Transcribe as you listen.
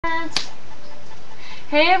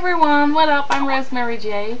Hey everyone, what up? I'm Rosemary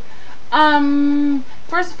J.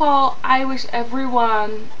 First of all, I wish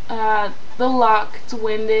everyone the luck to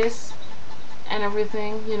win this and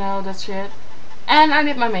everything, you know, that shit. And I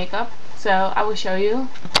did my makeup, so I will show you.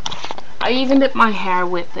 I even did my hair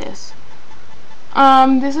with this.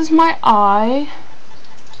 This is my eye,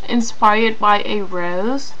 inspired by a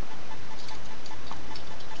rose.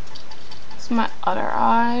 This is my other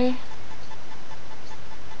eye.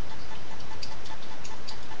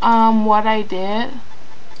 What I did,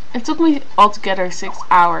 it took me altogether 6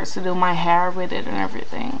 hours to do my hair with it and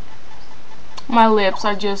everything. My lips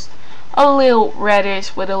are just a little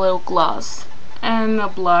reddish with a little gloss and a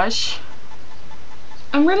blush.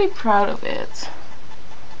 I'm really proud of it.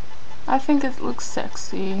 I think it looks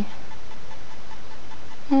sexy.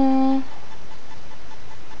 Don't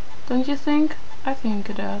you think? I think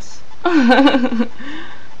it does.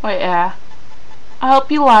 But yeah, I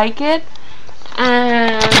hope you like it.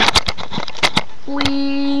 And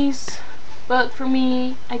please vote for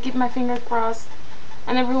me. I keep my fingers crossed.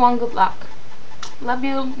 And everyone, good luck. Love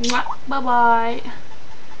you. Bye bye.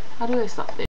 How do I stop this?